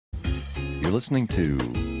You're listening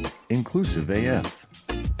to Inclusive AF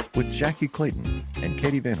with Jackie Clayton and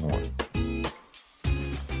Katie Van Horn.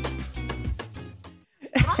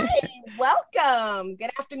 Hi, welcome.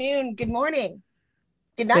 Good afternoon. Good morning.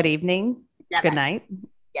 Good night. Good evening. Yeah, Good night.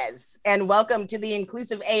 Yes. And welcome to the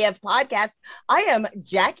Inclusive AF podcast. I am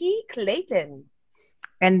Jackie Clayton.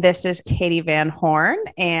 And this is Katie Van Horn,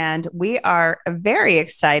 and we are very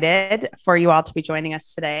excited for you all to be joining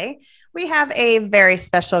us today. We have a very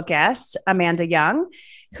special guest, Amanda Young,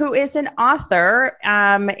 who is an author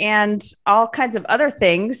and all kinds of other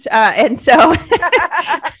things. And so,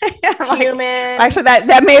 Human. Actually,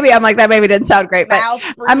 that maybe didn't sound great, but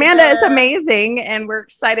Amanda is amazing, and we're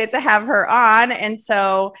excited to have her on. And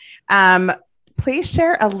so, please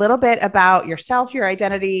share a little bit about yourself, your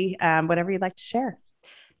identity, whatever you'd like to share.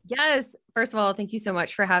 Yes. First of all, thank you so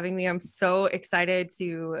much for having me. I'm so excited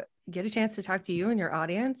to get a chance to talk to you and your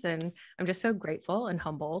audience. And I'm just so grateful and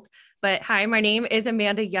humbled. But hi, my name is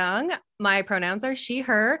Amanda Young. My pronouns are she,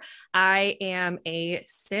 her. I am a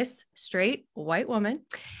cis, straight, white woman.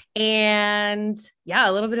 And yeah,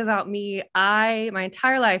 a little bit about me. My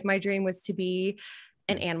entire life, my dream was to be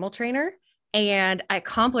an animal trainer. And I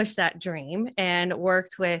accomplished that dream and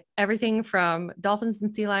worked with everything from dolphins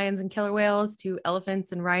and sea lions and killer whales to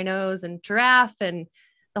elephants and rhinos and giraffe and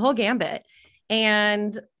the whole gambit.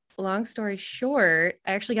 And long story short,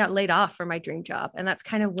 I actually got laid off from my dream job. And that's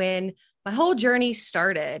kind of when my whole journey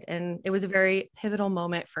started. And it was a very pivotal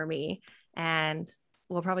moment for me. And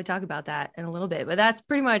we'll probably talk about that in a little bit, but that's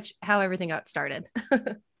pretty much how everything got started.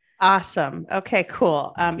 Awesome. Okay,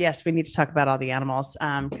 cool. Yes, we need to talk about all the animals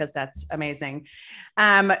because that's amazing.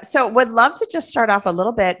 So would love to just start off a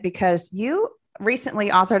little bit because you recently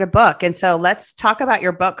authored a book. And so let's talk about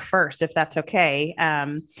your book first, if that's okay.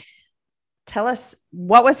 Tell us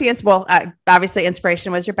what was obviously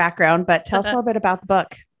inspiration was your background, but tell us a little bit about the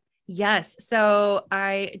book. Yes. So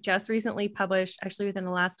I just recently published, actually within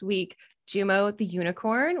the last week, Jumo the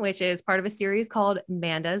Unicorn, which is part of a series called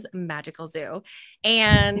Amanda's Magical Zoo.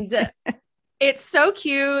 And it's so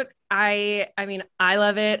cute. I mean, I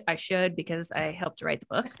love it. I should because I helped write the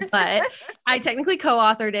book, but I technically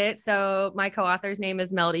co-authored it. So my co-author's name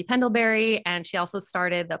is Melody Pendlebury, and she also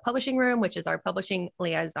started the Publishing Room, which is our publishing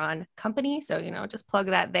liaison company. So, just plug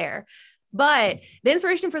that there. But the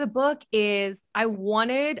inspiration for the book is I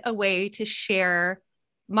wanted a way to share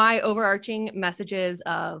my overarching messages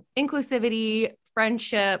of inclusivity,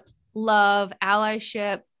 friendship, love,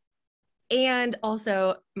 allyship, and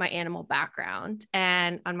also my animal background.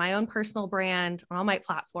 And on my own personal brand, on all my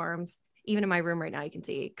platforms, even in my room right now, you can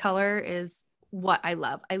see color is what I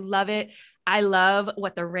love. I love it. I love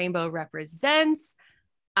what the rainbow represents.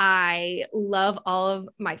 I love all of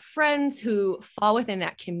my friends who fall within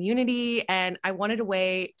that community. And I wanted a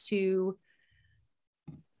way to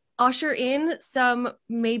usher in some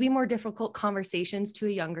maybe more difficult conversations to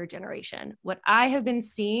a younger generation. What I have been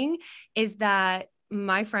seeing is that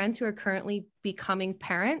my friends who are currently becoming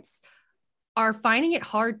parents are finding it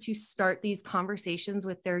hard to start these conversations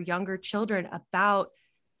with their younger children about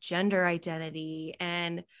gender identity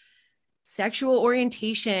and sexual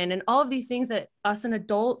orientation and all of these things that us and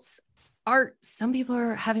adults some people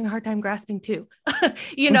are having a hard time grasping too,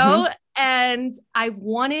 and I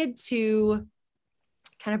wanted to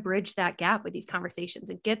kind of bridge that gap with these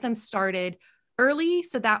conversations and get them started early.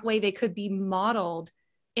 So that way they could be modeled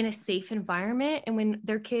in a safe environment. And when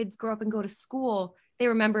their kids grow up and go to school, they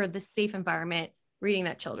remember the safe environment, reading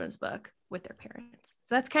that children's book with their parents.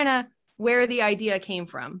 So that's kind of where the idea came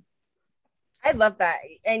from. I love that.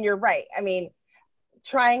 And you're right. I mean,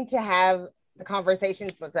 trying to have the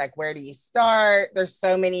conversations, it's like, where do you start? There's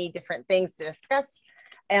so many different things to discuss.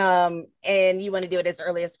 And you want to do it as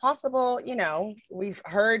early as possible. We've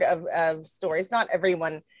heard of stories. Not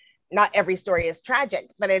every story is tragic,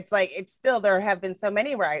 but it's still, there have been so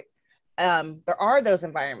many where there are those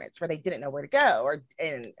environments where they didn't know where to go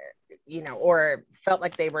or felt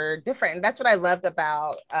like they were different. And that's what I loved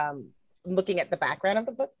about looking at the background of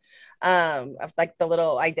the book, of like the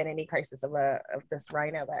little identity crisis of this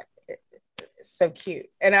rhino that is so cute.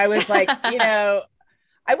 And I was like,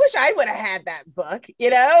 I wish I would have had that book,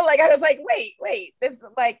 I was like, wait, this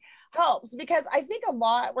helps, because I think a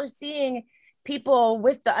lot we're seeing people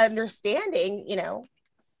with the understanding,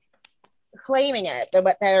 claiming it,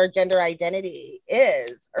 what their gender identity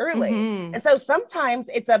is early. Mm-hmm. And so sometimes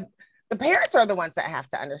the parents are the ones that have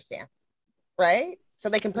to understand, right? So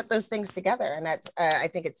they can put those things together. And that's, I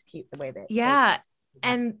think it's cute the way that. Yeah.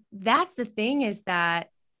 And that's the thing, is that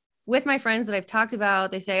with my friends that I've talked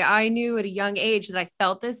about, they say, I knew at a young age that I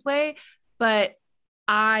felt this way, but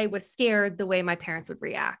I was scared the way my parents would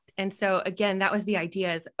react. And so again, that was the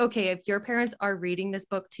idea is, okay, if your parents are reading this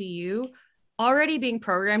book to you, already being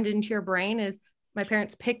programmed into your brain is my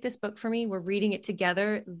parents picked this book for me. We're reading it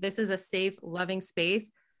together. This is a safe, loving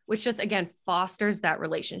space, which just, again, fosters that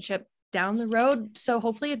relationship down the road. So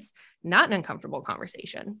hopefully it's not an uncomfortable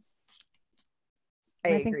conversation.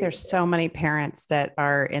 I think there's so many parents that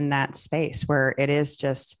are in that space where it is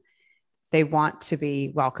just, they want to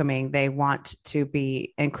be welcoming. They want to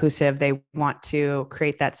be inclusive. They want to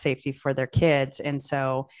create that safety for their kids. And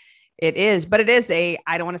so it is, but it is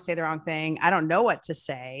I don't want to say the wrong thing. I don't know what to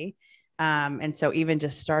say. And so even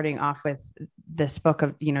just starting off with this book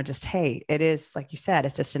of, just, hey, it is, like you said,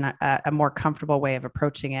 it's just a more comfortable way of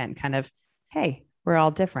approaching it and kind of, hey, we're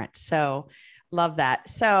all different. So love that.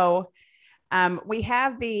 So we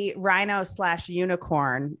have the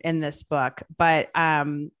rhino/unicorn in this book, but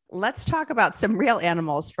let's talk about some real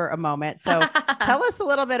animals for a moment. So tell us a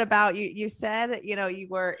little bit about you. You said, you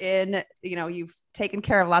were in, you've taken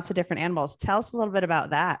care of lots of different animals. Tell us a little bit about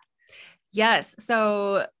that. Yes.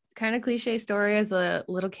 So kind of cliche story as a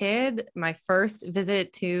little kid, my first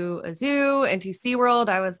visit to a zoo and to SeaWorld,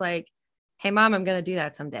 I was like, hey mom, I'm going to do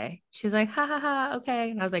that someday. She was like, ha ha ha.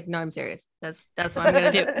 Okay. And I was like, no, I'm serious. That's what I'm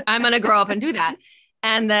going to do. I'm going to grow up and do that.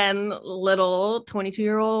 And then little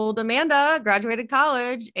 22-year-old Amanda graduated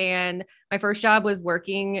college, and my first job was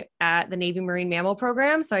working at the Navy Marine Mammal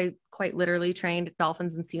Program. So I quite literally trained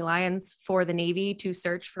dolphins and sea lions for the Navy to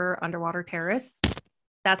search for underwater terrorists.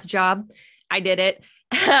 That's a job. I did it.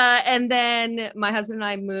 And then my husband and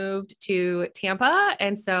I moved to Tampa.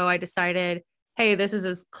 And so I decided, hey, this is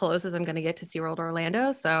as close as I'm going to get to SeaWorld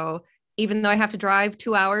Orlando. So even though I have to drive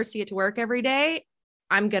 2 hours to get to work every day,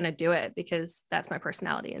 I'm going to do it because that's my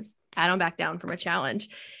personality, is I don't back down from a challenge.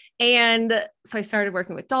 And so I started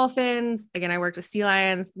working with dolphins. Again, I worked with sea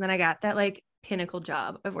lions. And then I got that like pinnacle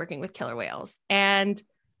job of working with killer whales. And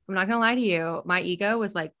I'm not going to lie to you, my ego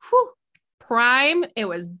was like, whew, prime. It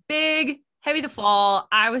was big, heavy to fall.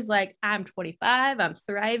 I was like, I'm 25. I'm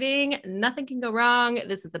thriving. Nothing can go wrong.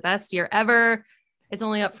 This is the best year ever. It's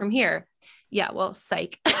only up from here. Yeah, well,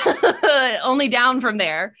 psych. Only down from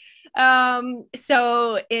there.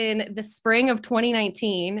 So in the spring of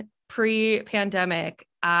 2019, pre-pandemic,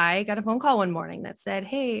 I got a phone call one morning that said,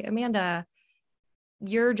 hey, Amanda,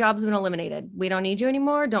 your job's been eliminated. We don't need you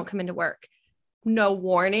anymore. Don't come into work. No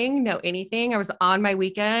warning, no anything. I was on my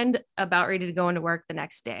weekend, about ready to go into work the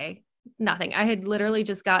next day. Nothing. I had literally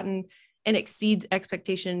just gotten an exceeds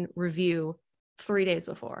expectation review 3 days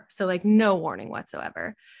before. So like no warning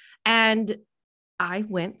whatsoever. And I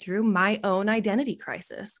went through my own identity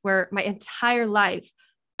crisis where my entire life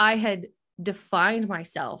I had defined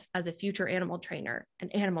myself as a future animal trainer,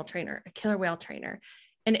 an animal trainer, a killer whale trainer.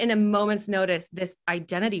 And in a moment's notice, this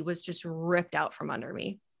identity was just ripped out from under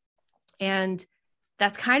me. And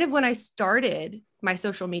that's kind of when I started my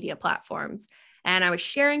social media platforms. And I was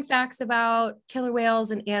sharing facts about killer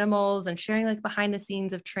whales and animals and sharing like behind the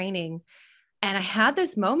scenes of training. And I had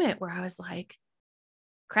this moment where I was like,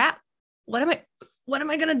 crap, what am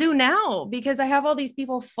I going to do now? Because I have all these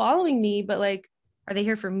people following me, but like, are they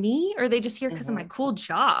here for me? Or are they just here because of my cool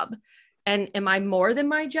job? And am I more than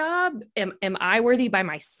my job? Am I worthy by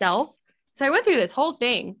myself? So I went through this whole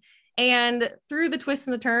thing, and through the twists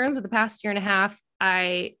and the turns of the past year and a half,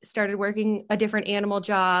 I started working a different animal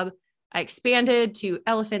job. I expanded to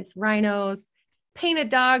elephants, rhinos, painted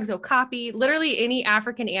dogs, okapi, literally any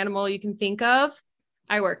African animal you can think of,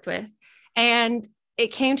 I worked with. And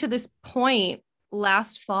it came to this point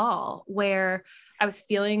last fall where I was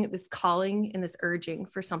feeling this calling and this urging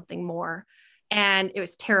for something more. And it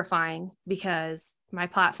was terrifying because my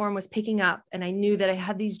platform was picking up, and I knew that I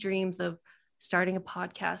had these dreams of starting a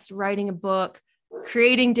podcast, writing a book,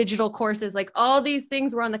 creating digital courses, like all these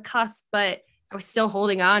things were on the cusp, but I was still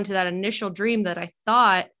holding on to that initial dream that I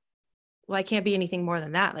thought, well, I can't be anything more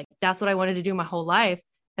than that. Like, that's what I wanted to do my whole life.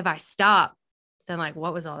 If I stop, then like,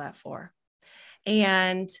 what was all that for?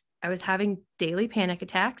 And I was having daily panic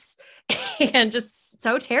attacks and just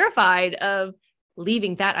so terrified of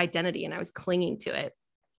leaving that identity. And I was clinging to it.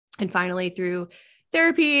 And finally, through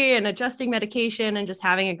therapy and adjusting medication and just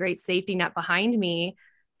having a great safety net behind me,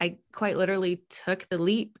 I quite literally took the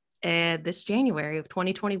leap this January of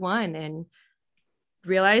 2021 and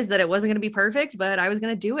realized that it wasn't going to be perfect, but I was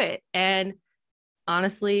going to do it. And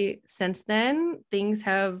honestly, since then, things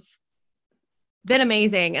have been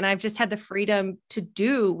amazing. And I've just had the freedom to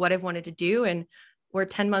do what I've wanted to do. And we're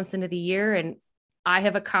 10 months into the year, and I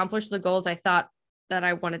have accomplished the goals I thought that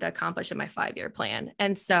I wanted to accomplish in my 5-year plan.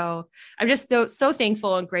 And so I'm just so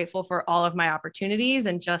thankful and grateful for all of my opportunities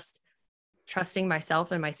and just trusting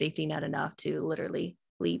myself and my safety net enough to literally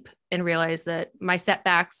leap and realize that my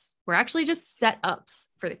setbacks were actually just setups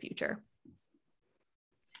for the future.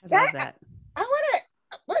 I love that.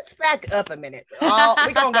 Let's back up a minute.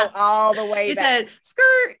 We're gonna go all the way You back. said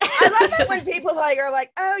skirt. I love it when people are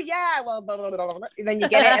like, oh yeah, well, blah, blah, blah, blah, and then you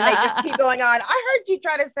get it and they just keep going on. I heard you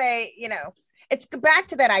try to say, it's back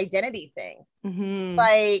to that identity thing. Mm-hmm.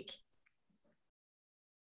 Like,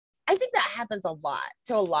 I think that happens a lot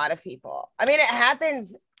to a lot of people. I mean, it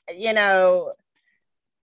happens, it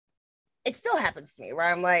still happens to me where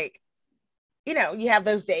I'm like, you have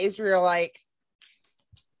those days where you're like,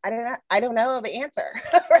 I don't know the answer,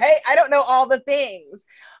 right? I don't know all the things.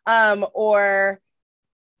 Or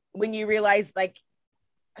when you realize like,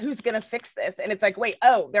 who's going to fix this? And it's like, wait,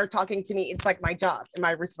 they're talking to me. It's like my job and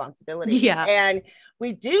my responsibility. Yeah. And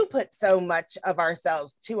we do put so much of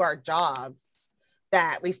ourselves to our jobs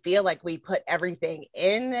that we feel like we put everything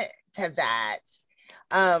into that.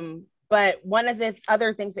 But one of the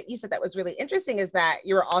other things that you said that was really interesting is that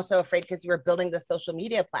you were also afraid because you were building the social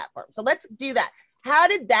media platform. So let's do that. How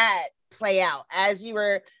did that play out as you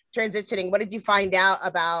were transitioning? What did you find out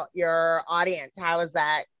about your audience? How was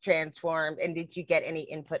that transformed? And did you get any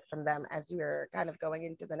input from them as you were kind of going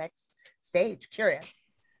into the next stage? Curious.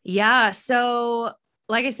 Yeah. So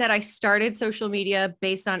like I said, I started social media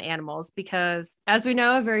based on animals because, as we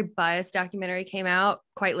know, a very biased documentary came out,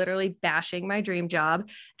 quite literally bashing my dream job.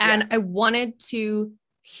 And I wanted to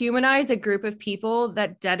humanize a group of people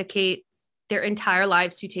that dedicate their entire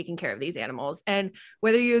lives to taking care of these animals. And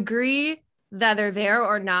whether you agree that they're there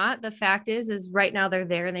or not, the fact is right now they're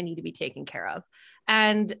there and they need to be taken care of.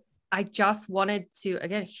 And I just wanted to,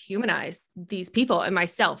 again, humanize these people and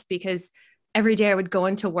myself, because every day I would go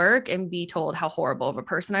into work and be told how horrible of a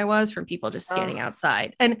person I was from people just standing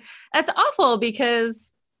outside. And that's awful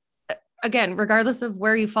because, again, regardless of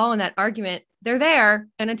where you fall in that argument, they're there.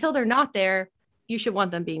 And until they're not there, you should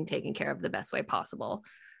want them being taken care of the best way possible.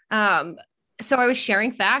 So I was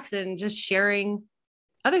sharing facts and just sharing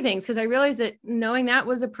other things because I realized that knowing that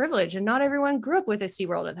was a privilege, and not everyone grew up with a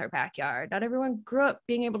SeaWorld in their backyard. Not everyone grew up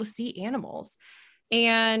being able to see animals.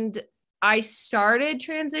 And I started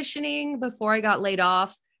transitioning before I got laid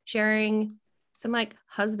off, sharing some like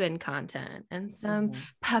husband content and some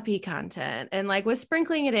puppy content, and like was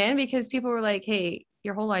sprinkling it in because people were like, hey,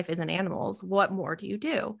 your whole life isn't animals. What more do you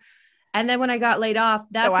do? And then when I got laid off,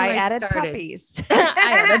 that's when I added started. Puppies.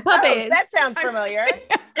 I added puppies. That sounds familiar.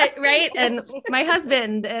 Right. And my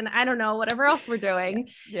husband and I don't know, whatever else we're doing.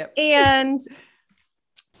 Yep. And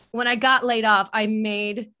when I got laid off, I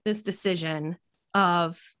made this decision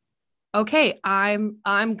of, okay, I'm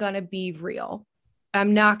going to be real.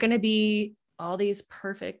 I'm not going to be all these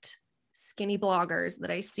perfect skinny bloggers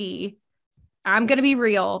that I see. I'm going to be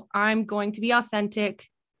real. I'm going to be authentic.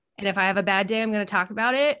 And if I have a bad day, I'm going to talk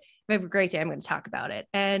about it. If I have a great day, I'm going to talk about it.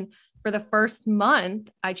 And for the first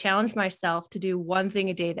month, I challenged myself to do one thing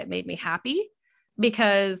a day that made me happy,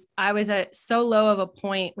 because I was at so low of a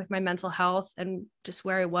point with my mental health and just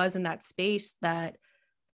where I was in that space that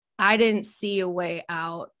I didn't see a way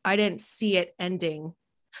out. I didn't see it ending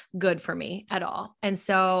good for me at all. And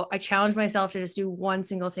so I challenged myself to just do one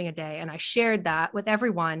single thing a day. And I shared that with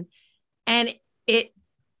everyone. And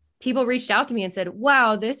people reached out to me and said,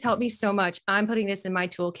 wow, this helped me so much. I'm putting this in my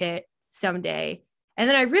toolkit someday. And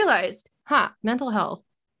then I realized, mental health,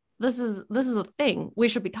 this is a thing we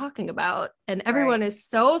should be talking about. And everyone is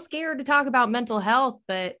so scared to talk about mental health,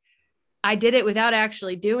 but I did it without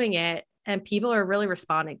actually doing it. And people are really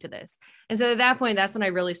responding to this. And so at that point, that's when I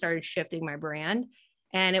really started shifting my brand.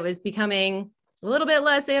 And it was becoming a little bit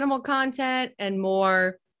less animal content and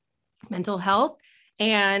more mental health.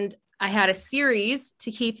 And I had a series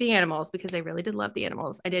to keep the animals because I really did love the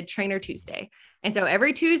animals. I did Trainer Tuesday. And so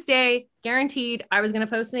every Tuesday, guaranteed, I was going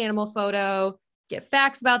to post an animal photo, get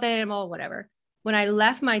facts about the animal, whatever. When I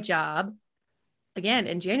left my job, again,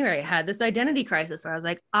 in January, I had this identity crisis where I was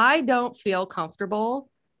like, I don't feel comfortable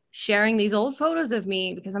sharing these old photos of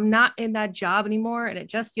me because I'm not in that job anymore. And it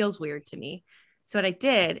just feels weird to me. So what I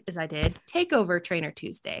did is I did Takeover Trainer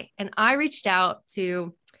Tuesday. And I reached out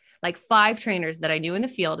to like 5 trainers that I knew in the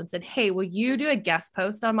field and said, hey, will you do a guest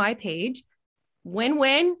post on my page?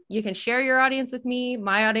 Win-win. You can share your audience with me.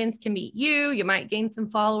 My audience can meet you. You might gain some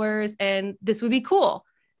followers and this would be cool.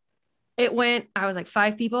 I was like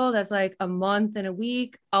 5 people. That's like a month and a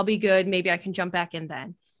week. I'll be good. Maybe I can jump back in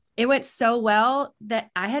then. It went so well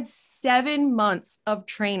that I had 7 months of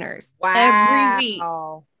trainers every week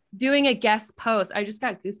doing a guest post. I just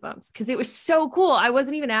got goosebumps because it was so cool. I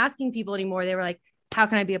wasn't even asking people anymore. They were like, how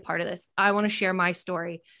can I be a part of this? I want to share my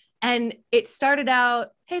story. And it started out,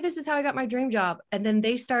 hey, this is how I got my dream job. And then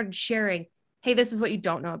they started sharing, hey, this is what you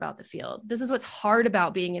don't know about the field. This is what's hard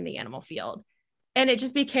about being in the animal field. And it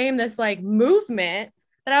just became this like movement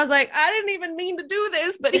that I was like, I didn't even mean to do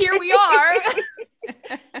this, but here we are.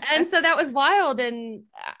 And so that was wild. And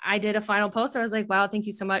I did a final post. I was like, wow, thank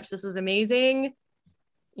you so much. This was amazing.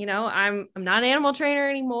 You know, I'm not an animal trainer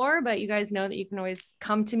anymore, but you guys know that you can always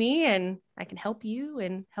come to me and I can help you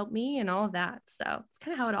and help me and all of that. So it's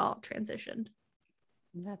kind of how it all transitioned.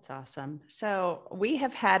 That's awesome. So we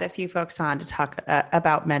have had a few folks on to talk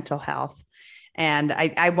about mental health. And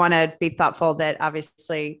I want to be thoughtful that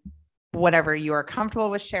obviously whatever you are comfortable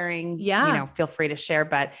with sharing, feel free to share,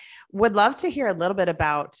 but would love to hear a little bit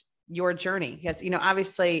about your journey because,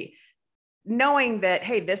 obviously knowing that,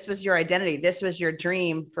 hey, this was your identity, this was your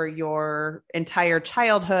dream for your entire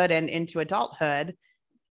childhood and into adulthood.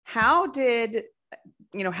 How did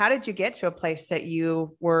you get to a place that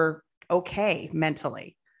you were okay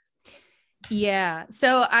mentally? Yeah.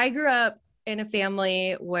 So I grew up in a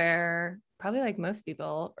family where, probably like most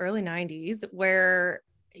people, early 90s, where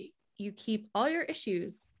you keep all your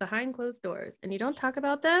issues behind closed doors and you don't talk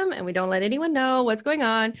about them and we don't let anyone know what's going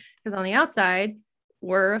on because on the outside,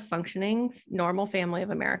 we're a functioning, normal family of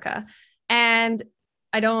America. And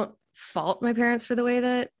I don't fault my parents for the way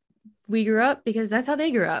that we grew up because that's how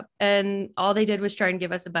they grew up. And all they did was try and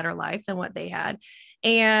give us a better life than what they had.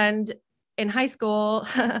 And in high school,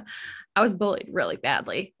 I was bullied really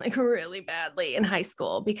badly in high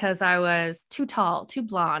school because I was too tall, too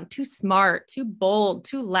blonde, too smart, too bold,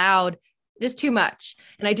 too loud, just too much.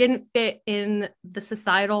 And I didn't fit in the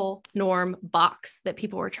societal norm box that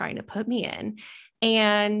people were trying to put me in.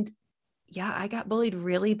 And yeah, I got bullied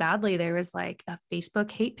really badly. There was like a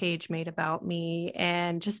Facebook hate page made about me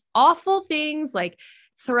and just awful things like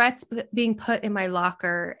threats being put in my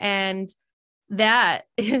locker. And that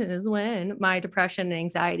is when my depression and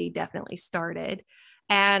anxiety definitely started.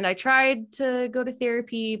 And I tried to go to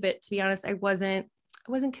therapy, but to be honest, I wasn't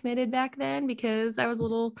committed back then because I was a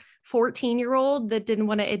little 14-year-old that didn't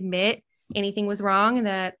want to admit anything was wrong and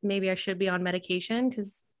that maybe I should be on medication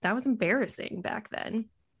because that was embarrassing back then.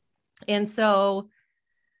 And so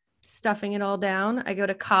stuffing it all down, I go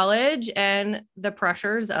to college and the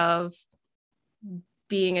pressures of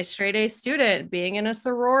being a straight A student, being in a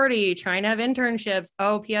sorority, trying to have internships.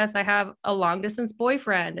 Oh, P.S. I have a long distance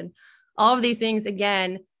boyfriend and all of these things,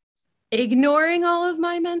 again, ignoring all of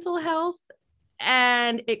my mental health.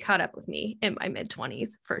 And it caught up with me in my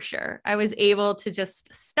mid-20s for sure. I was able to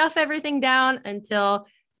just stuff everything down until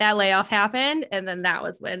that layoff happened. And then that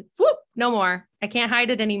was when, whoop, no more. I can't hide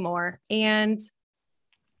it anymore. And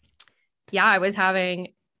yeah, I was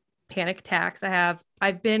having panic attacks.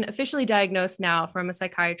 I've been officially diagnosed now from a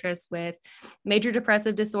psychiatrist with major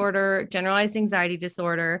depressive disorder, generalized anxiety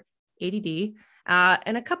disorder, ADD,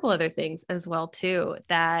 and a couple other things as well too,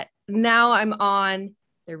 that now I'm on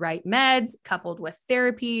the right meds, coupled with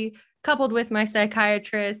therapy, coupled with my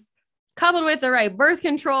psychiatrist, coupled with the right birth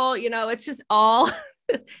control. It's just all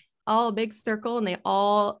a big circle and they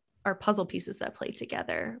all are puzzle pieces that play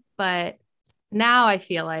together. But now I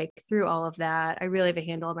feel like through all of that, I really have a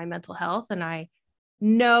handle on my mental health and I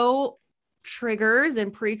know triggers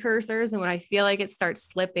and precursors. And when I feel like it starts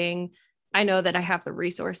slipping, I know that I have the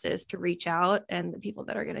resources to reach out and the people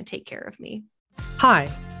that are going to take care of me. Hi,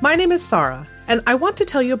 my name is Sarah, and I want to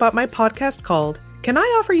tell you about my podcast called Can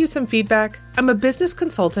I Offer You Some Feedback? I'm a business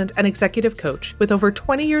consultant and executive coach with over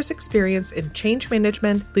 20 years experience in change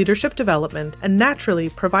management, leadership development, and naturally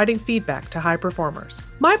providing feedback to high performers.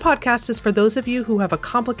 My podcast is for those of you who have a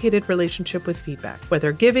complicated relationship with feedback,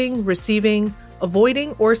 whether giving, receiving,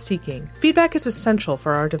 avoiding, or seeking. Feedback is essential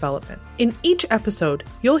for our development. In each episode,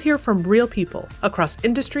 you'll hear from real people across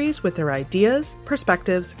industries with their ideas,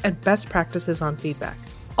 perspectives, and best practices on feedback.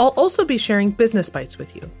 I'll also be sharing business bites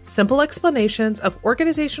with you, simple explanations of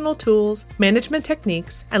organizational tools, management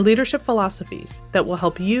techniques, and leadership philosophies that will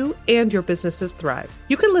help you and your businesses thrive.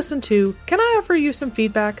 You can listen to Can I Offer You Some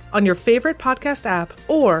Feedback on your favorite podcast app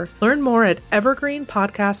or learn more at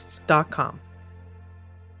evergreenpodcasts.com.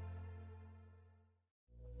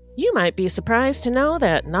 You might be surprised to know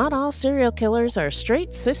that not all serial killers are straight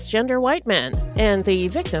cisgender white men, and the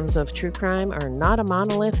victims of true crime are not a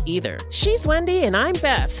monolith either. She's Wendy and I'm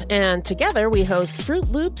Beth, and together we host Fruit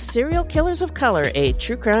Loops Serial Killers of Color, a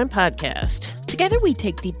true crime podcast. Together we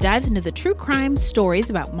take deep dives into the true crime stories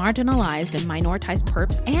about marginalized and minoritized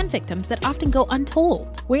perps and victims that often go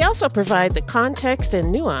untold. We also provide the context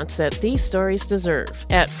and nuance that these stories deserve.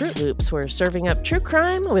 At Fruit Loops, we're serving up true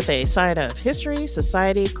crime with a side of history,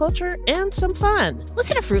 society, culture, and some fun.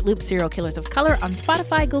 Listen to Fruit Loops Serial Killers of Color on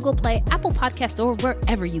Spotify, Google Play, Apple Podcasts, or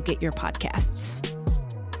wherever you get your podcasts.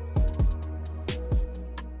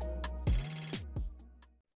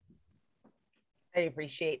 I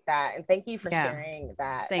appreciate that. And thank you for Yeah. sharing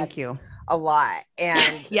that. Thank you. A lot.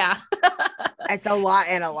 And Yeah. it's a lot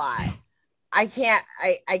and a lot. I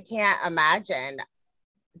can't imagine.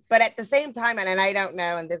 But at the same time, and I don't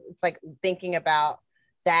know, and it's like thinking about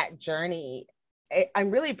that journey.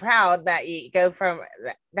 I'm really proud that you go from,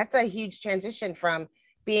 that's a huge transition from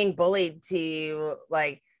being bullied to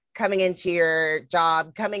like coming into your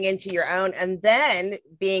job, coming into your own, and then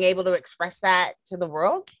being able to express that to the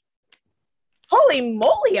world. Holy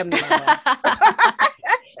moly, Amanda.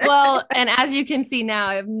 Well, and as you can see now,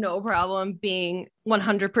 I have no problem being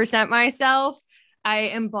 100% myself.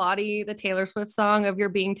 I embody the Taylor Swift song of "You're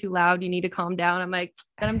being too loud. You need to calm down." I'm like,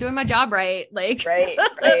 then I'm doing my job right. Like, right.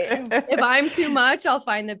 If I'm too much, I'll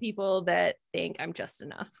find the people that think I'm just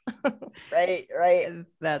enough. Right.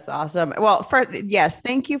 That's awesome. Well, yes,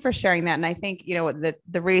 thank you for sharing that. And I think,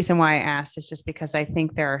 the reason why I asked is just because I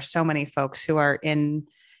think there are so many folks who are in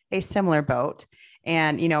a similar boat.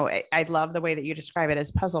 And, I love the way that you describe it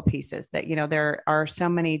as puzzle pieces, that, there are so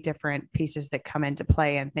many different pieces that come into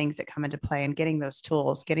play and things that come into play, and getting those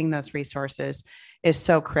tools, getting those resources is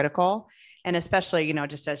so critical. And especially,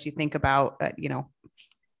 just as you think about,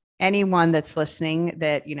 anyone that's listening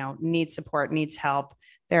that, needs support, needs help,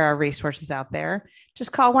 there are resources out there.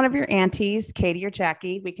 Just call one of your aunties, Katie or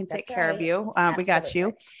Jackie. We can take care of you. We got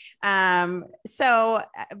you. So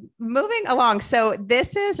moving along. So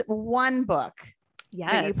this is one book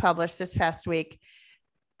that you published this past week.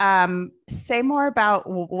 Say more about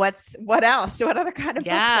what else? What other kind of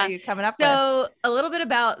books are you coming up with? So a little bit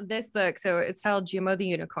about this book. So it's titled Jumo the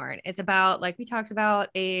Unicorn. It's about, like we talked about,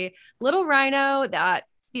 a little rhino that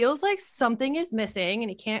feels like something is missing and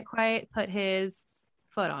he can't quite put his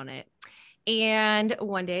foot on it. And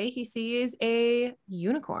one day he sees a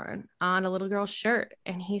unicorn on a little girl's shirt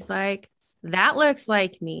and he's like, that looks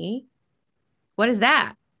like me. What is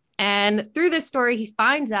that? And through this story, he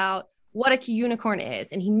finds out what a unicorn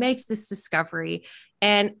is, and he makes this discovery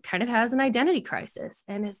and kind of has an identity crisis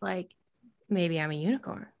and is like, maybe I'm a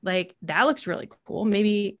unicorn. Like, that looks really cool.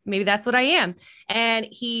 Maybe that's what I am. And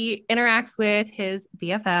he interacts with his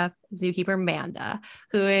BFF, zookeeper Manda,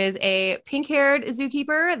 who is a pink-haired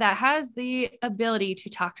zookeeper that has the ability to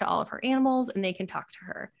talk to all of her animals and they can talk to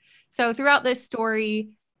her. So throughout this story,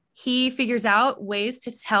 he figures out ways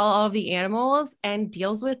to tell all of the animals and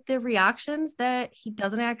deals with the reactions that he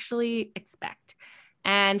doesn't actually expect.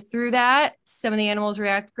 And through that, some of the animals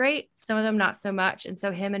react great, some of them not so much. And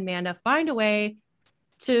so him and Manda find a way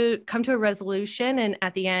to come to a resolution and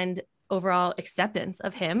at the end, overall acceptance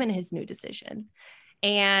of him and his new decision.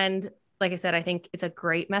 And like I said, I think it's a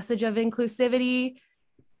great message of inclusivity.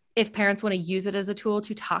 If parents want to use it as a tool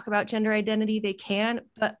to talk about gender identity, they can.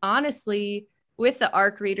 But honestly, with the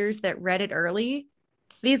ARC readers that read it early,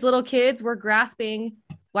 these little kids were grasping,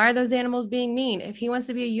 why are those animals being mean? If he wants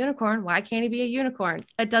to be a unicorn, why can't he be a unicorn?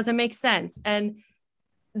 That doesn't make sense. And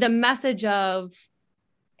the message of,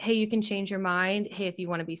 hey, you can change your mind. Hey, if you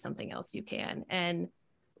want to be something else, you can. And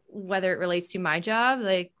whether it relates to my job,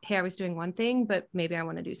 like, hey, I was doing one thing, but maybe I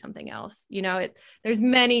want to do something else. There's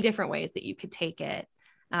many different ways that you could take it,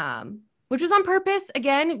 which was on purpose,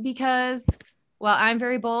 again, because I'm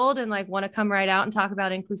very bold and want to come right out and talk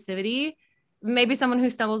about inclusivity. Maybe someone who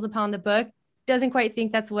stumbles upon the book doesn't quite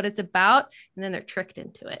think that's what it's about, and then they're tricked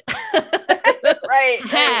into it.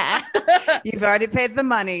 Right. You've already paid the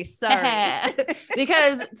money. Sorry.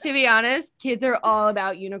 Because to be honest, kids are all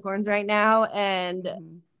about unicorns right now.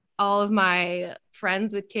 And all of my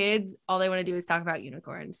friends with kids, all they want to do is talk about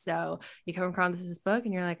unicorns. So you come across this book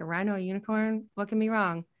and you're like, a rhino, a unicorn, what can be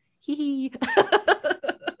wrong? Hee hee.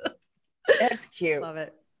 That's cute. Love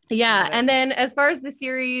it. Yeah. Love it. And then as far as the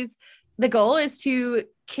series, the goal is to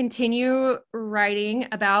continue writing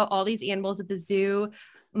about all these animals at the zoo.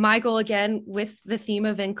 My goal, again, with the theme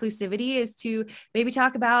of inclusivity, is to maybe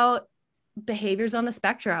talk about behaviors on the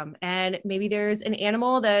spectrum. And maybe there's an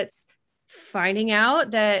animal that's finding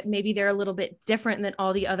out that maybe they're a little bit different than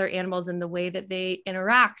all the other animals in the way that they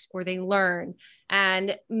interact or they learn.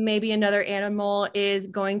 And maybe another animal is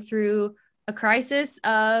going through a crisis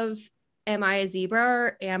of, am I a zebra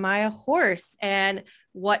or am I a horse? And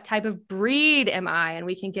what type of breed am I? And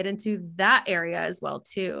we can get into that area as well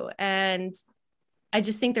too. And I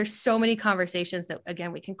just think there's so many conversations that,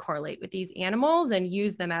 again, we can correlate with these animals and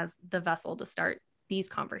use them as the vessel to start these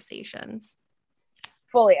conversations.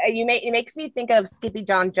 Fully. It makes me think of Skippy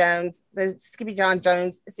John Jones, the Skippy John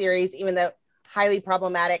Jones series, even though highly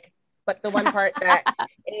problematic. But the one part that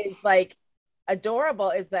is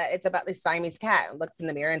adorable is that it's about this Siamese cat and looks in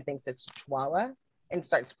the mirror and thinks it's a Chihuahua and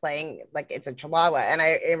starts playing like it's a Chihuahua. And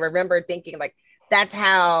I remember thinking that's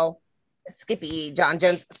how Skippy John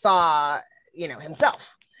Jones saw himself.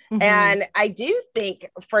 Mhm. And I do think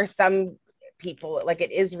for some people, like,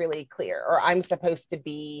 it is really clear, or I'm supposed to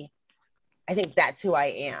be, I think that's who I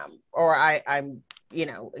am, or I'm,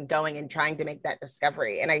 going and trying to make that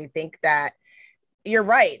discovery. And I think that you're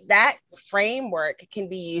right. That framework can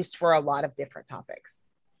be used for a lot of different topics.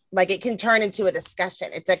 Like, it can turn into a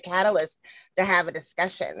discussion. It's a catalyst to have a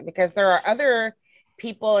discussion, because there are other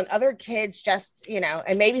people and other kids just,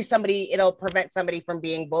 and maybe it'll prevent somebody from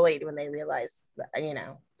being bullied when they realize that,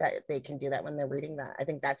 that they can do that when they're reading that. I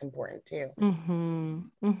think that's important too.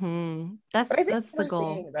 That's But I think that's the we're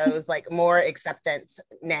goal. seeing those like more acceptance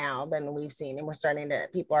now than we've seen, and we're starting to,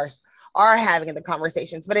 people are having the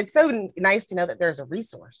conversations, but it's so nice to know that there's a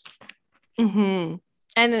resource. And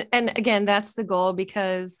again, that's the goal,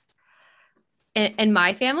 because in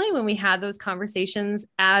my family, when we had those conversations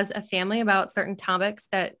as a family about certain topics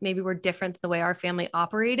that maybe were different than the way our family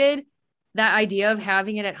operated, that idea of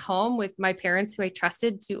having it at home with my parents, who I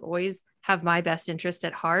trusted to always have my best interest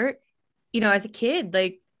at heart, as a kid,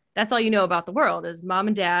 like, that's all you know about the world is mom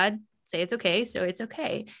and dad say it's okay, so it's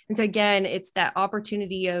okay. And so again, it's that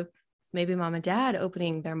opportunity of maybe mom and dad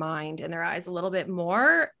opening their mind and their eyes a little bit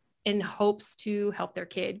more in hopes to help their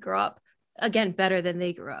kid grow up, again, better than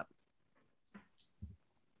they grew up.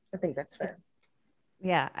 I think that's fair.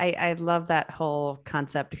 Yeah, I love that whole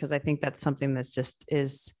concept, because I think that's something that's just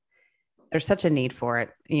there's such a need for it,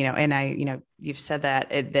 and you've said that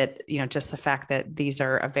just the fact that these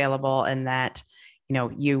are available, and that,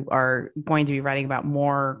 you are going to be writing about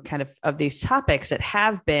more kind of these topics that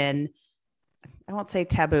have been, I won't say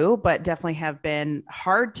taboo, but definitely have been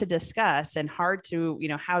hard to discuss and hard to,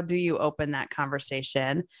 how do you open that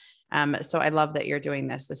conversation? So I love that you're doing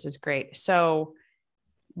this. This is great. So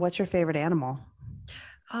what's your favorite animal?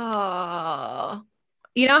 Oh,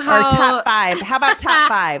 or top 5. How about top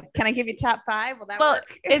 5? Can I give you top 5? Will that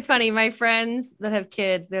work? It's funny. My friends that have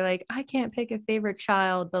kids, they're like, I can't pick a favorite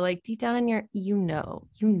child, but like deep down in your, you have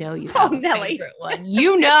a Nelly. favorite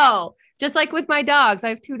one. Just like with my dogs, I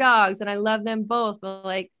have 2 dogs and I love them both, but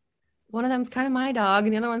like one of them's kind of my dog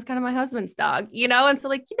and the other one's kind of my husband's dog, and so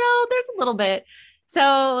like, there's a little bit.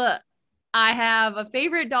 So I have a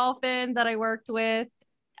favorite dolphin that I worked with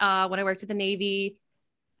when I worked at the Navy.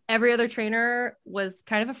 Every other trainer was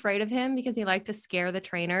kind of afraid of him because he liked to scare the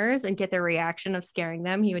trainers and get their reaction of scaring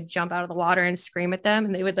them. He would jump out of the water and scream at them,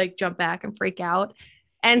 and they would like jump back and freak out.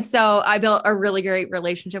 And so I built a really great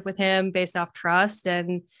relationship with him based off trust.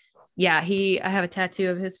 And yeah, I have a tattoo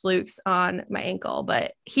of his flukes on my ankle,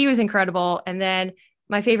 but he was incredible. And then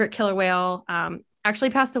my favorite killer whale actually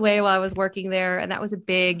passed away while I was working there. And that was a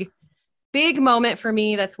big, big moment for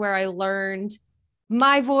me. That's where I learned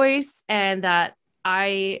my voice, and that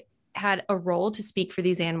I had a role to speak for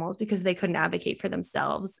these animals because they couldn't advocate for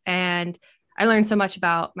themselves. And I learned so much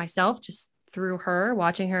about myself just through her,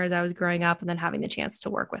 watching her as I was growing up, and then having the chance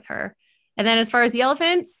to work with her. And then as far as the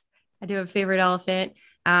elephants, I do have a favorite elephant,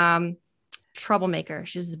 Troublemaker.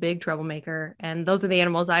 She's a big troublemaker. And those are the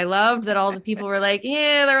animals I loved that all the people were like,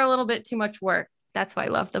 yeah, they're a little bit too much work. That's why I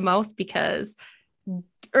love them most, because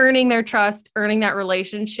earning their trust, earning that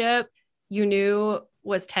relationship, you knew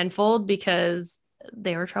was tenfold, because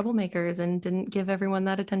they were troublemakers and didn't give everyone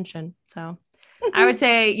that attention. So I would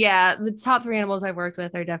say, yeah, the top 3 animals I've worked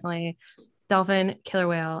with are definitely dolphin, killer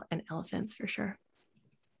whale, and elephants for sure.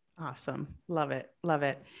 Awesome. Love it. Love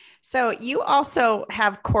it. So you also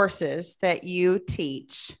have courses that you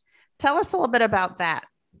teach. Tell us a little bit about that.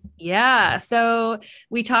 Yeah. So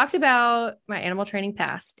we talked about my animal training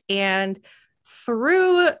past, and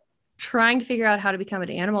through trying to figure out how to become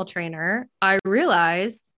an animal trainer, I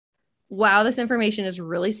realized, wow, this information is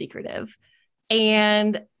really secretive,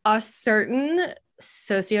 and a certain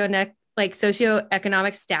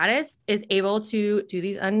socioeconomic status is able to do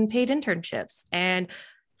these unpaid internships and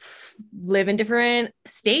live in different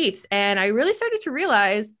states. And I really started to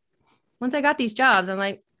realize, once I got these jobs, I'm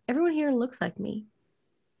like, everyone here looks like me.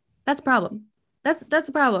 That's a problem. That's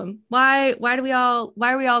a problem. Why are we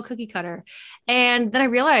all cookie cutter? And then I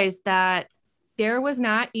realized that there was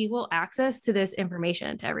not equal access to this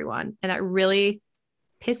information to everyone. And that really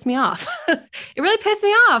pissed me off. It really pissed me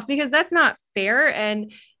off, because that's not fair.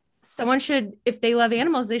 And someone should, if they love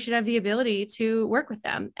animals, they should have the ability to work with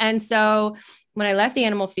them. And so when I left the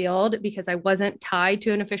animal field, because I wasn't tied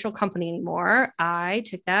to an official company anymore, I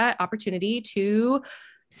took that opportunity to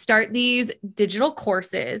start these digital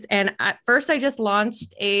courses. And at first I just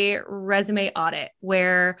launched a resume audit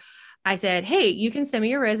where I said, hey, you can send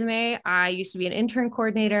me your resume. I used to be an intern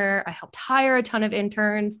coordinator. I helped hire a ton of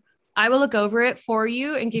interns. I will look over it for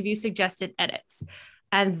you and give you suggested edits.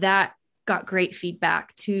 And that got great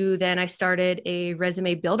feedback, to then I started a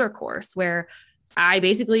resume builder course where I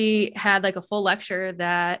basically had like a full lecture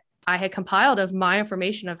that I had compiled of my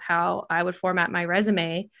information of how I would format my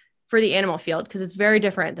resume for the animal field, because it's very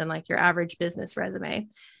different than like your average business resume.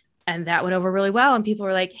 And that went over really well. And people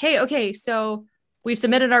were like, hey, okay, so we've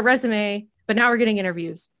submitted our resume, but now we're getting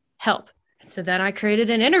interviews. Help. So then I created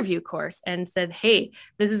an interview course and said, hey,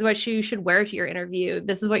 this is what you should wear to your interview.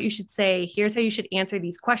 This is what you should say. Here's how you should answer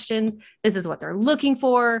these questions. This is what they're looking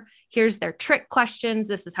for. Here's their trick questions.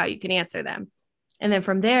 This is how you can answer them. And then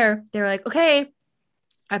from there, they were like, okay,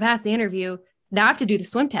 I passed the interview. Now I have to do the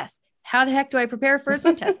swim test. How the heck do I prepare for a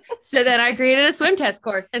swim test? So then I created a swim test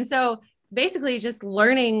course. And so basically just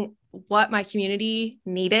learning what my community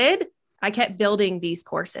needed, I kept building these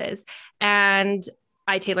courses, and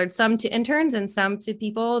I tailored some to interns and some to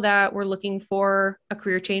people that were looking for a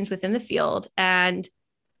career change within the field, and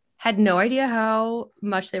had no idea how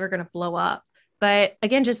much they were going to blow up. But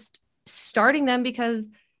again, just starting them, because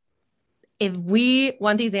if we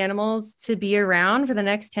want these animals to be around for the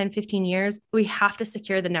next 10, 15 years, we have to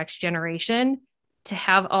secure the next generation to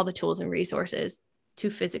have all the tools and resources to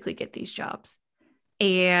physically get these jobs.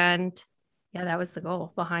 And yeah, that was the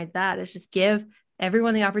goal behind that, is just give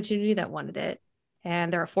everyone the opportunity that wanted it.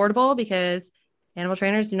 And they're affordable because animal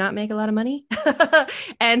trainers do not make a lot of money.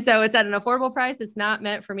 And so it's at an affordable price. It's not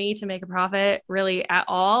meant for me to make a profit really at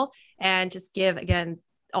all. And just give, again,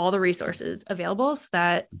 all the resources available so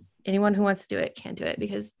that anyone who wants to do it can do it,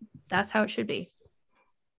 because that's how it should be.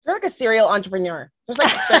 You're like a serial entrepreneur. There's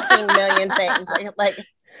like 15 million things. Like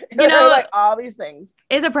you know, like all these things.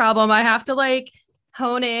 It's a problem. I have to like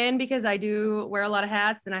hone in, because I do wear a lot of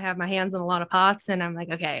hats and I have my hands in a lot of pots, and I'm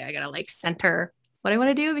like, okay, I gotta like center what I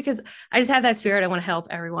want to do, because I just have that spirit. I want to help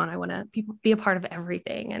everyone. I want to be a part of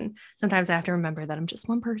everything. And sometimes I have to remember that I'm just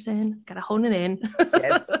one person. Gotta hone it in.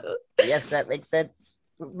 Yes, that makes sense.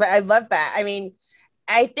 But I love that. I mean,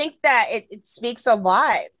 I think that it speaks a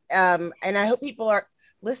lot. And I hope people are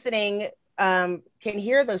listening can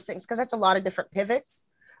hear those things, because that's a lot of different pivots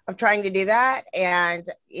of trying to do that. And,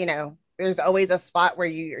 you know, there's always a spot where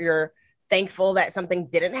you're thankful that something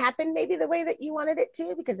didn't happen maybe the way that you wanted it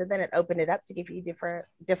to, because then it opened it up to give you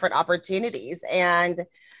different opportunities. And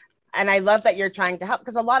I love that you're trying to help,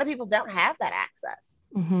 because a lot of people don't have that access.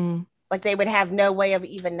 Mm-hmm. Like they would have no way of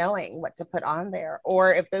even knowing what to put on there,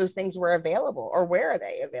 or if those things were available, or where are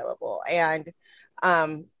they available. And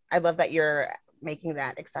I love that you're making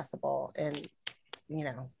that accessible and, you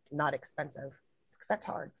know, not expensive, because that's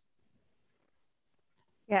hard.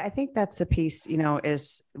 Yeah, I think that's the piece, you know,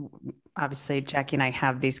 is obviously Jackie and I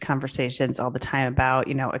have these conversations all the time about,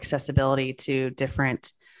 you know, accessibility to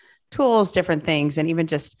different tools, different things, and even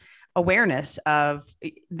just awareness of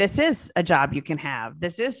this is a job you can have.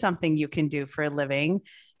 This is something you can do for a living.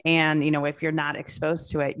 And, you know, if you're not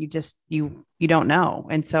exposed to it, you don't know.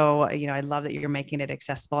 And so, you know, I love that you're making it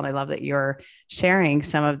accessible, and I love that you're sharing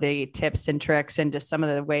some of the tips and tricks and just some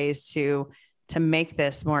of the ways to make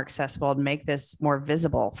this more accessible and make this more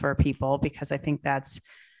visible for people, because I think that's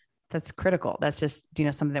critical. That's just, you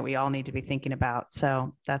know, something that we all need to be thinking about.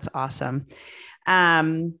 So that's awesome.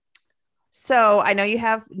 So I know you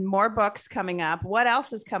have more books coming up. What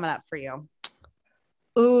else is coming up for you?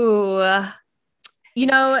 Ooh, you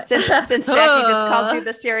know, since Jackie just called you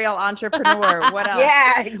the serial entrepreneur, what else?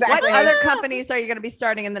 Yeah, exactly. What other companies are you going to be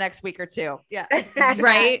starting in the next week or two? Yeah.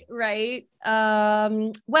 Right.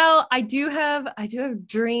 Well, I do have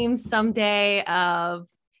dreams someday of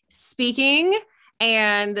speaking,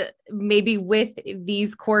 and maybe with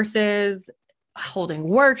these courses, holding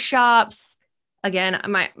workshops. Again,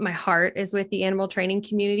 my heart is with the animal training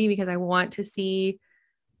community, because I want to see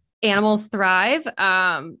animals thrive.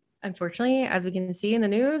 Unfortunately, as we can see in the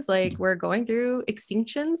news, like we're going through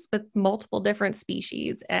extinctions with multiple different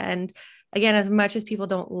species. And again, as much as people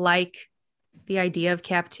don't like the idea of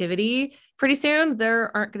captivity, pretty soon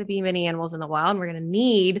there aren't going to be many animals in the wild. And we're going to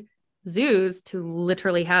need zoos to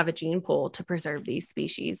literally have a gene pool to preserve these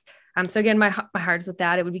species. So again, my heart is with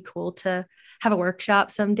that. It would be cool to have a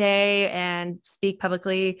workshop someday and speak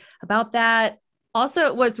publicly about that.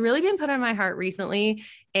 Also, what's really been put on my heart recently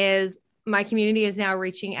is my community is now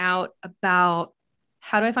reaching out about,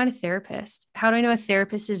 how do I find a therapist? How do I know a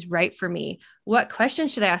therapist is right for me? What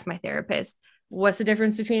questions should I ask my therapist? What's the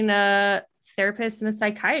difference between a therapist and a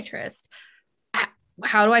psychiatrist?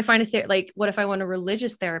 How do I find what if I want a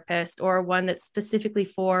religious therapist, or one that's specifically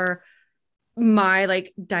for my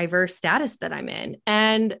like diverse status that I'm in?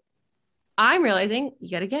 And I'm realizing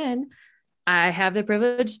yet again, I have the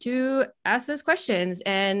privilege to ask those questions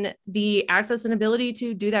and the access and ability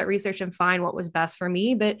to do that research and find what was best for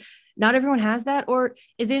me. But not everyone has that or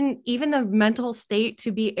is in even the mental state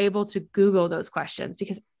to be able to Google those questions,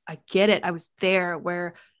 because I get it. I was there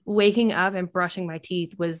where waking up and brushing my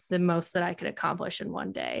teeth was the most that I could accomplish in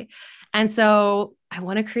one day. And so I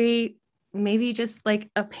want to create maybe just like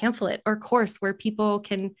a pamphlet or course where people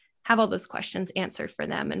can have all those questions answered for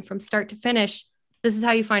them. And from start to finish, this is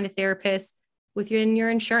how you find a therapist within your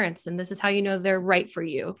insurance. And this is how you know they're right for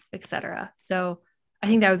you, et cetera. So I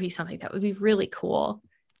think that would be something that would be really cool.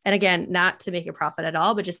 And again, not to make a profit at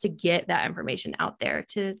all, but just to get that information out there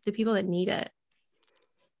to the people that need it.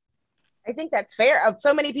 I think that's fair.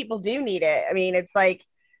 So many people do need it. I mean, it's like,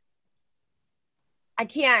 I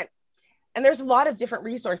can't, and there's a lot of different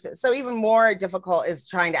resources. So even more difficult is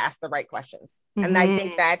trying to ask the right questions. Mm-hmm. And I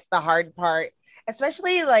think that's the hard part,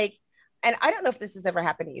 especially like, and I don't know if this has ever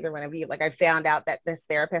happened to either one of you. Like I found out that this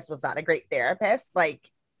therapist was not a great therapist, like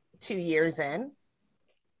 2 years in,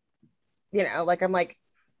 you know, like, I'm like,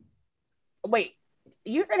 wait,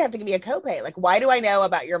 you're going to have to give me a copay. Like, why do I know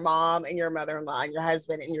about your mom and your mother-in-law and your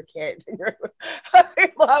husband and your kids and your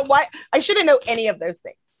mother-in-law? Why? I shouldn't know any of those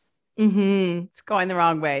things. Mm-hmm. It's going the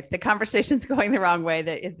wrong way. The conversation's going the wrong way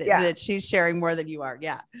that she's sharing more than you are.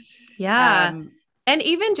 Yeah. Yeah. And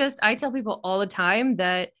even just, I tell people all the time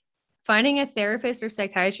that finding a therapist or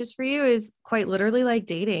psychiatrist for you is quite literally like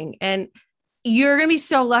dating. And you're going to be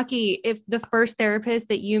so lucky if the first therapist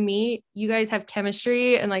that you meet, you guys have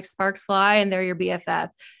chemistry and like sparks fly and they're your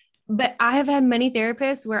BFF. But I have had many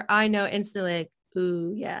therapists where I know instantly, like,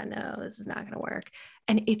 ooh, yeah, no, this is not going to work.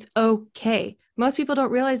 And it's okay. Most people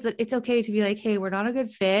don't realize that it's okay to be like, hey, we're not a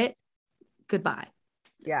good fit. Goodbye.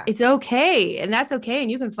 Yeah. It's okay. And that's okay.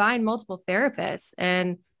 And you can find multiple therapists.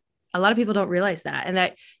 And a lot of people don't realize that, and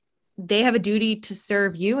that they have a duty to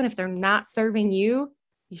serve you. And if they're not serving you,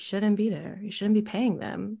 you shouldn't be there. You shouldn't be paying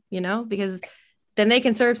them, you know, because then they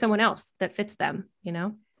can serve someone else that fits them, you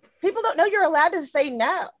know? People don't know you're allowed to say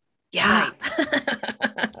no. Yeah.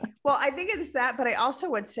 Right. Well, I think it's that, but I also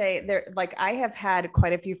would say there, like, I have had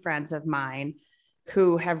quite a few friends of mine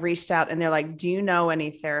who have reached out and they're like, do you know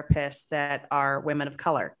any therapists that are women of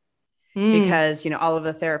color? Because, you know, all of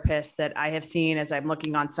the therapists that I have seen as I'm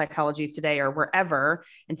looking on Psychology Today or wherever.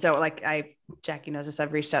 And so like Jackie knows this,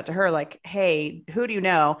 I've reached out to her like, hey, who do you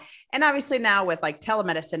know? And obviously now with like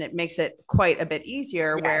telemedicine, it makes it quite a bit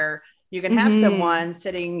easier where you can have someone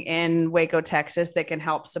sitting in Waco, Texas that can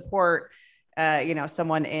help support you know,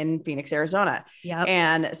 someone in Phoenix, Arizona. Yep.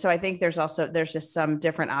 And so I think there's just some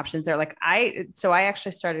different options there. Like I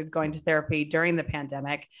actually started going to therapy during the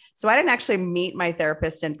pandemic. So I didn't actually meet my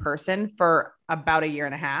therapist in person for about 1.5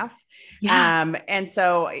 years. Yeah. And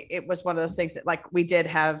so it was one of those things that like we did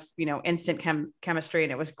have, you know, instant chemistry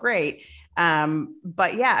and it was great.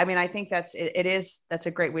 But yeah, I mean, I think that's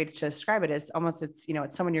a great way to describe it, is almost it's, you know,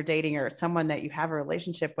 it's someone you're dating or it's someone that you have a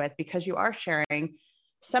relationship with, because you are sharing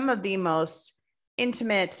some of the most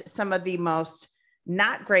intimate, some of the most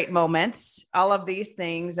not great moments, all of these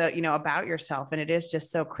things, you know, about yourself. And it is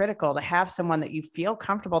just so critical to have someone that you feel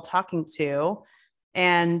comfortable talking to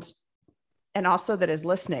and also that is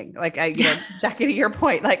listening. Like you know, Jackie, to your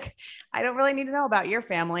point, like, I don't really need to know about your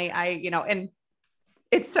family. And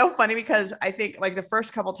it's so funny because I think like the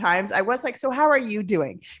first couple times I was like, so how are you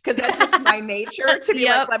doing? Because that's just my nature to be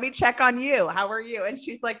like, let me check on you. How are you? And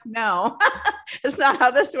she's like, no, it's not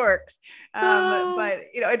how this works. But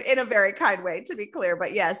you know, in a very kind way, to be clear.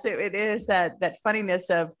 But yes, it is that funniness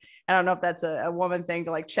of, I don't know if that's a woman thing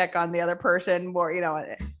to like check on the other person more, you know,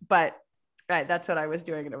 but right. That's what I was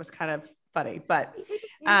doing. And it was kind of funny, but,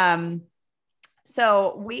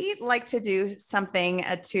 so we like to do something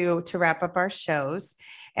to wrap up our shows.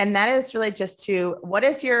 And that is really just what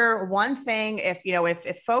is your one thing,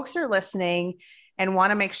 if folks are listening and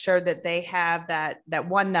want to make sure that they have that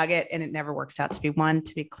one nugget, and it never works out to be one,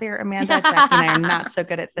 to be clear, Amanda, Jackie and I are not so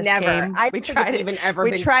good at this game. We try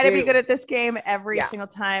to be good at this game every single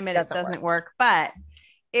time and it doesn't work. But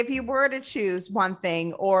if you were to choose one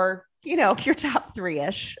thing, or, you know, your top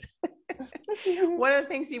 3-ish, what are the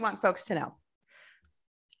things you want folks to know?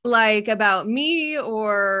 Like about me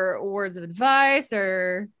or words of advice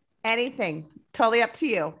or anything? Totally up to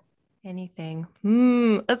you. Anything.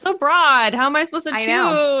 That's so broad. How am I supposed to choose?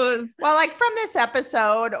 Know. Well, like from this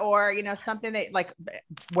episode, or, you know, something that like,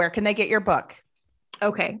 where can they get your book?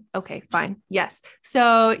 Okay, fine. Yes.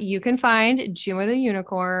 So you can find Jumo the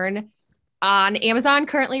Unicorn on Amazon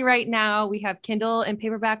currently right now. We have Kindle and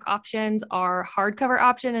paperback options. Our hardcover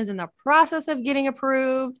option is in the process of getting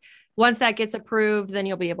approved. Once that gets approved, then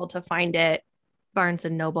you'll be able to find it Barnes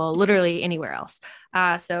and Noble, literally anywhere else.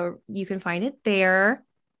 So you can find it there.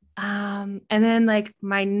 And then like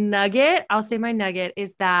I'll say my nugget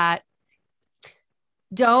is that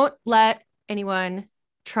don't let anyone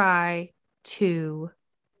try to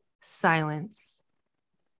silence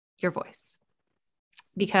your voice.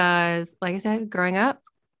 Because like I said, growing up,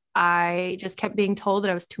 I just kept being told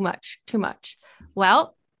that I was too much.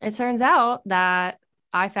 Well, it turns out that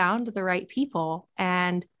I found the right people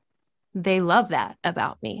and they love that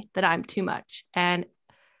about me, that I'm too much. And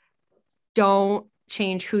don't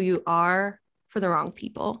change who you are for the wrong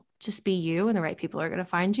people. Just be you, and the right people are going to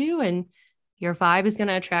find you, and your vibe is going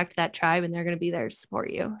to attract that tribe, and they're going to be there to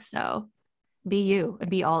support you. So be you and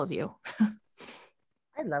be all of you.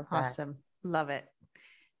 I love that. Awesome. Love it.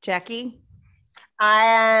 Jackie?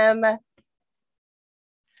 Don't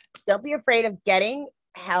be afraid of getting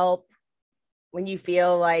help when you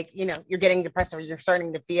feel like, you're getting depressed or you're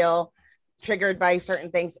starting to feel triggered by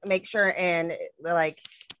certain things. Make sure and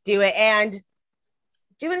do it, and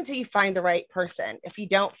do it until you find the right person. If you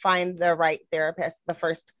don't find the right therapist the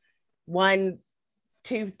first 1,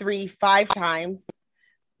 2, 3, 5 times,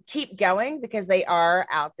 keep going, because they are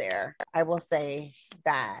out there. I will say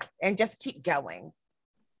that. And just keep going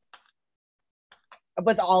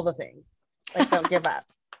with all the things. Don't give up.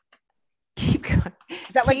 Keep going.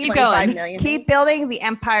 Is that like Keep 25 going. million? Keep building the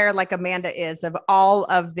empire like Amanda is, of all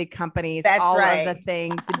of the companies, That's all right. of the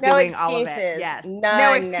things, No doing all of it. excuses. Yes. None.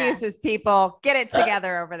 No excuses, people. Get it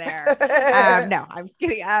together over there. No, I'm just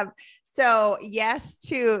kidding. So yes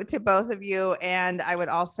to both of you. And I would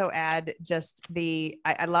also add just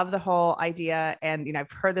I love the whole idea. And,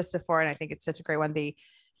 I've heard this before, and I think it's such a great one.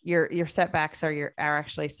 Your setbacks are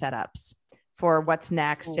actually setups for what's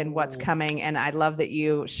next and what's coming. And I love that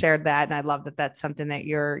you shared that. And I love that that's something that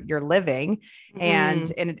you're living.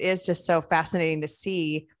 And it is just so fascinating to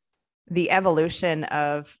see the evolution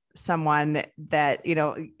of someone that,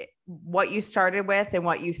 what you started with and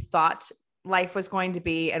what you thought life was going to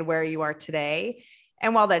be and where you are today.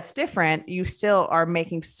 And while that's different, you still are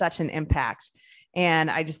making such an impact.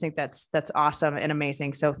 And I just think that's awesome and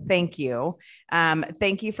amazing. So thank you.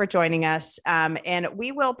 Thank you for joining us. And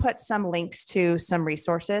we will put some links to some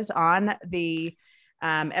resources on the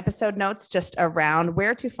episode notes, just around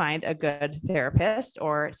where to find a good therapist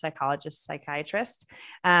or psychologist, psychiatrist.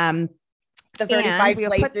 The 35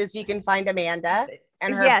 places you can find Amanda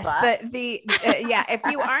and her yes, butt. if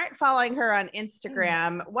you aren't following her on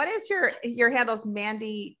Instagram, what is your handles,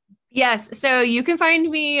 Mandy? Yes. So you can find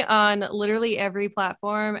me on literally every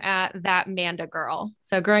platform at That Manda Girl.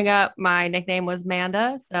 So growing up, my nickname was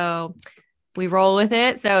Manda. So we roll with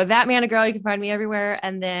it. So That Manda Girl, you can find me everywhere.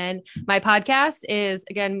 And then my podcast is,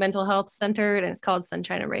 again, mental health centered, and it's called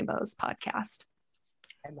Sunshine and Rainbows Podcast.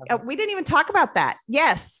 We didn't even talk about that.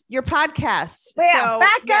 Yes, your podcast. Yeah,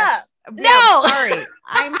 back up. No, sorry.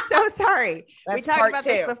 I'm so sorry. We That's talked about 2.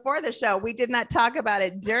 this before the show. We did not talk about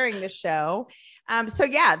it during the show. So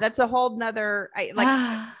yeah, that's a whole nother,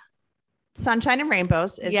 Sunshine and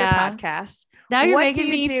Rainbows is your podcast. Now you're what making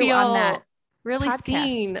do you me do feel on that really podcast?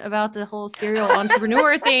 seen about the whole serial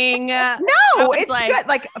entrepreneur thing. No, it's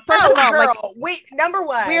good. First of all, girl, number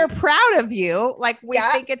one, we're proud of you. We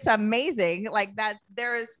think it's amazing. That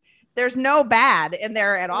there's no bad in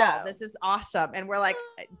there at all. No. This is awesome. And we're like,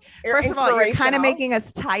 You're first of all, you're kind of inspirational. making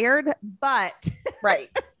us tired, but right.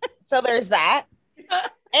 So there's that.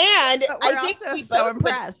 And but we're I think also we so both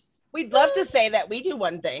impressed. we'd love to say that we do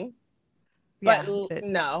one thing, but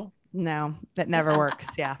No, that never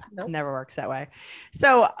works. Yeah, Nope. Never works that way.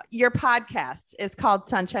 So your podcast is called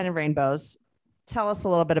Sunshine and Rainbows. Tell us a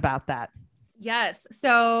little bit about that. Yes.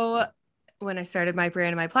 So when I started my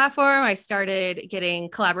brand and my platform, I started getting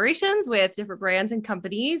collaborations with different brands and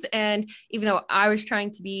companies. And even though I was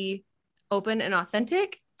trying to be open and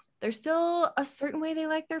authentic, there's still a certain way they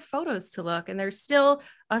like their photos to look. And there's still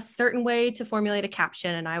a certain way to formulate a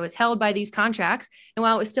caption. And I was held by these contracts. And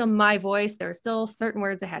while it was still my voice, there were still certain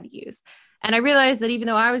words I had to use. And I realized that even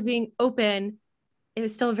though I was being open, it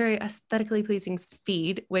was still a very aesthetically pleasing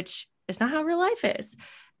feed, which is not how real life is.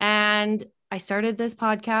 And I started this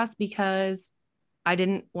podcast because I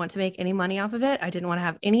didn't want to make any money off of it. I didn't want to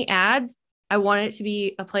have any ads. I wanted it to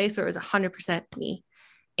be a place where it was 100% me.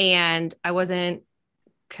 And I wasn't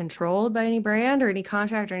controlled by any brand or any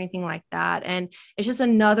contract or anything like that. And it's just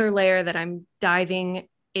another layer that I'm diving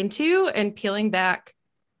into and peeling back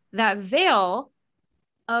that veil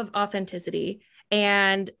of authenticity.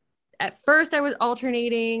 And at first I was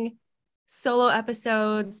alternating solo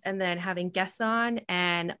episodes and then having guests on.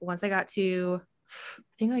 And once I got to,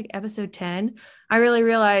 I think episode 10, I really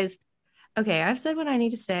realized, okay, I've said what I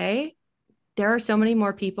need to say. There are so many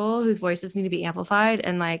more people whose voices need to be amplified.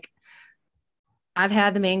 And I've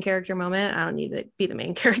had the main character moment. I don't need to be the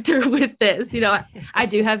main character with this. I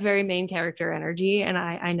do have very main character energy, and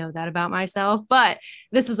I know that about myself. But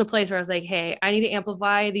this is a place where I was like, hey, I need to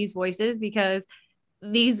amplify these voices because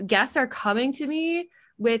these guests are coming to me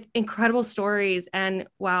with incredible stories. And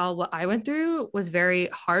while what I went through was very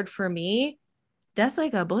hard for me, that's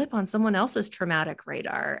like a blip on someone else's traumatic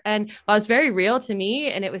radar. And while it's very real to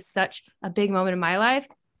me, and it was such a big moment in my life,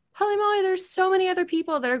 holy moly, there's so many other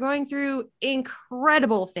people that are going through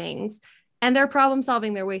incredible things and they're problem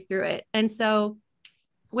solving their way through it. And so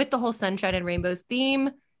with the whole sunshine and rainbows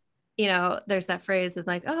theme, there's that phrase of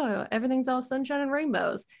like, oh, everything's all sunshine and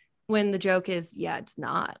rainbows. When the joke is, yeah, it's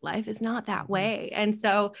not. Life is not that way. And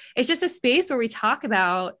so it's just a space where we talk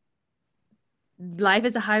about life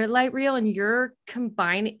is a highlight reel, and you're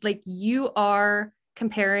combining, like you are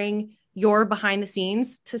comparing your behind the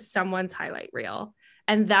scenes to someone's highlight reel.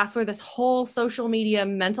 And that's where this whole social media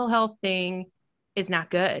mental health thing is not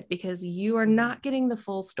good, because you are not getting the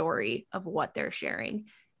full story of what they're sharing.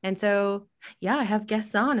 And so, yeah, I have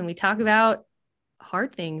guests on and we talk about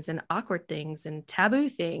hard things and awkward things and taboo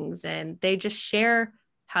things. And they just share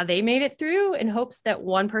how they made it through in hopes that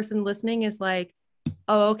one person listening is like,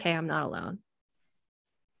 oh, okay, I'm not alone.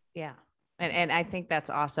 Yeah. And I think that's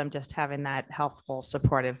awesome, just having that helpful,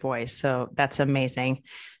 supportive voice. So that's amazing.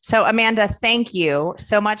 So Amanda, thank you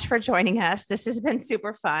so much for joining us. This has been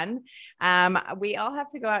super fun. We all have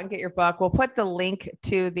to go out and get your book. We'll put the link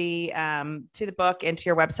to the book and to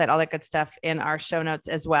your website, all that good stuff, in our show notes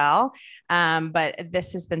as well. But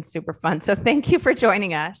this has been super fun. So thank you for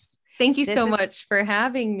joining us. Thank you so much for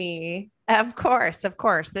having me. Of course.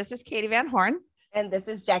 This is Katie Van Horn. And this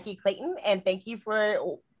is Jackie Clayton. And thank you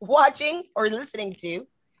for watching or listening to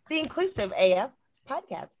the Inclusive AF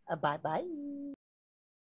podcast. Bye-bye.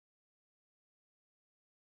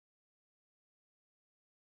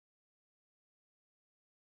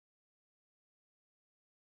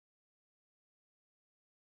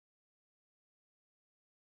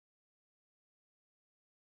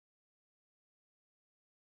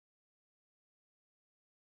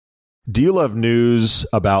 Do you love news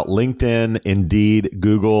about LinkedIn, Indeed,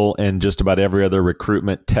 Google, and just about every other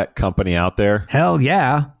recruitment tech company out there? Hell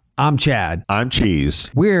yeah. I'm Chad. I'm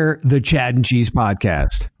Cheese. We're the Chad and Cheese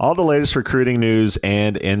Podcast. All the latest recruiting news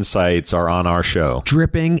and insights are on our show.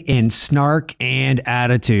 Dripping in snark and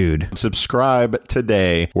attitude. Subscribe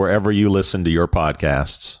today wherever you listen to your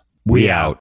podcasts. We out.